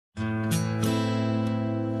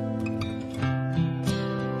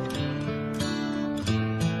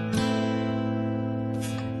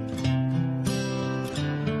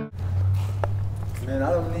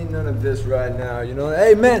of this right now, you know?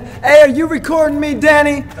 Hey, man. Hey, are you recording me,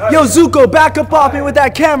 Danny? Yo, Zuko, back up off me with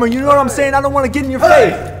that camera. You know what I'm saying? I don't want to get in your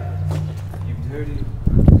face. You dirty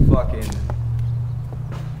fucking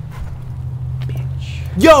bitch.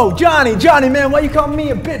 Yo, Johnny, man, what you calling me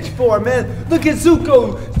a bitch for, man? Look at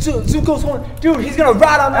Zuko. Zuko's horn. Dude, he's gonna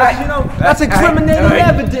ride on us, you know? That's incriminating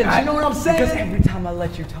evidence, you know what I'm saying? Because every time I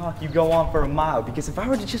let you talk, you go on for a mile. Because if I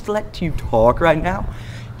were to just let you talk right now,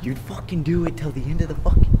 you'd fucking do it till the end of the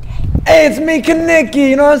fucking day. Hey, it's me, Kaniki,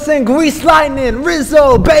 you know what I'm saying? Grease Lightning,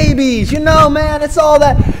 Rizzo, babies, you know, man, it's all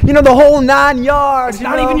that, you know, the whole 9 yards. It's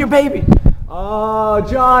not even your baby. Oh,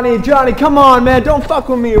 Johnny, come on, man, don't fuck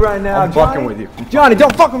with me right now, I'm fucking with you. Johnny,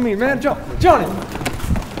 don't fuck with me, man, Johnny.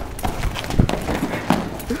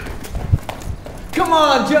 Come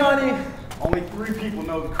on, Johnny. Only 3 people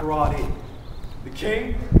know the karate. The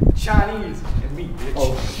king, Chinese, and me, bitch.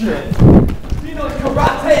 Oh, shit. You know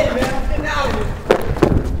karate, man, I'm getting out of here.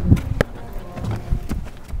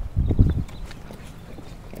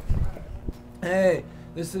 Hey,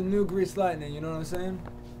 this is a new Grease Lightning, you know what I'm saying?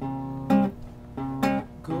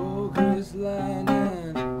 Go Grease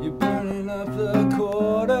Lightning, you're burning up the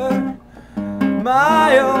quarter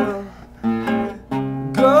mile.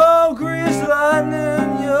 Go Grease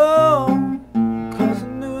Lightning, yo, 'cause I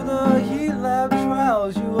knew the heat lab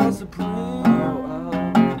trials, you are supreme.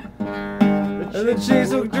 The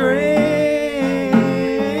chase of dream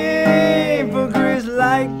for Grease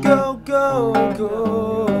Light, go,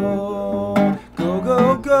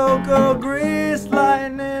 Grease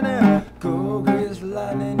Lightning, go Grease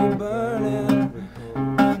Lightning, you're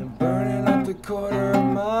burning up the quarter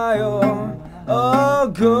mile. Oh,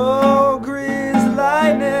 go Grease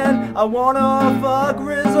Lightning, I wanna fuck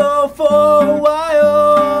Rizzo for a while.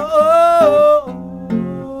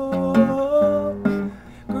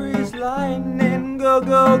 Grease Lightning, go,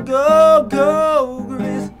 Grease. Oh,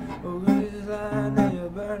 Grease Lightning, you're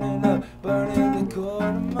burning the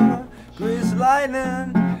quarter mile. Grease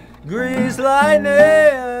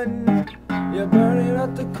Lightning, you're burning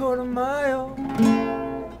up the quarter mile.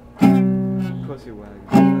 Pussy wagon.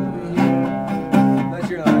 That's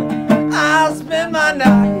your line. I'll spend my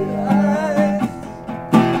night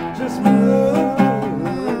just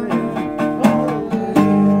moving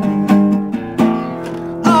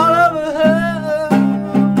all over her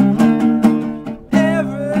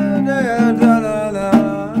every day.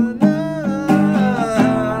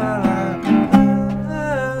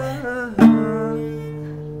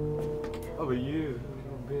 Over you.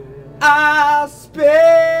 I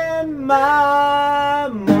spend my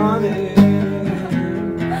money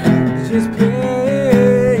just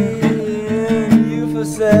paying you for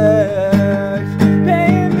sex,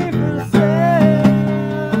 paying me for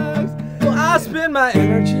sex. Well, I spend my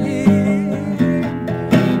energy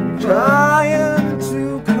trying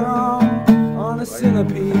to come on a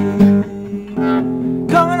centipede,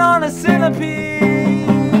 coming on a centipede.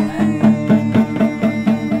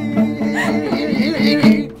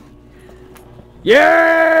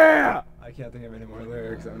 Yeah! I can't think of any more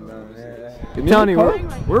lyrics. I'm done. Tony, we're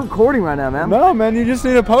recording right now, man. No, man, you just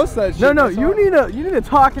need to post that shit. No, you need to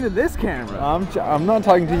talk into this camera. I'm not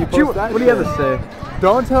talking to you. Post that what do you have to say?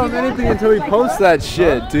 Don't tell him anything until he posts that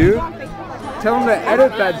shit, dude. Tell him to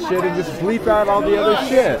edit that shit and just bleep out all the other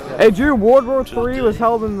shit. Hey, Drew, World War III was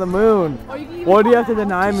held in the moon. What do you have to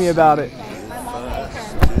deny me about it?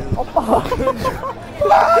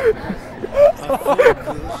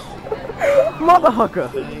 Motherfucker!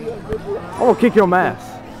 I'm gonna kick your ass.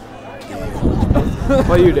 What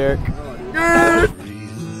about you, Derek?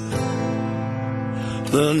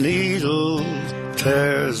 The needle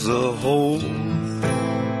tears a hole.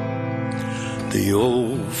 The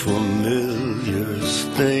old familiar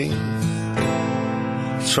sting.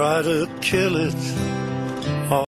 Try to kill it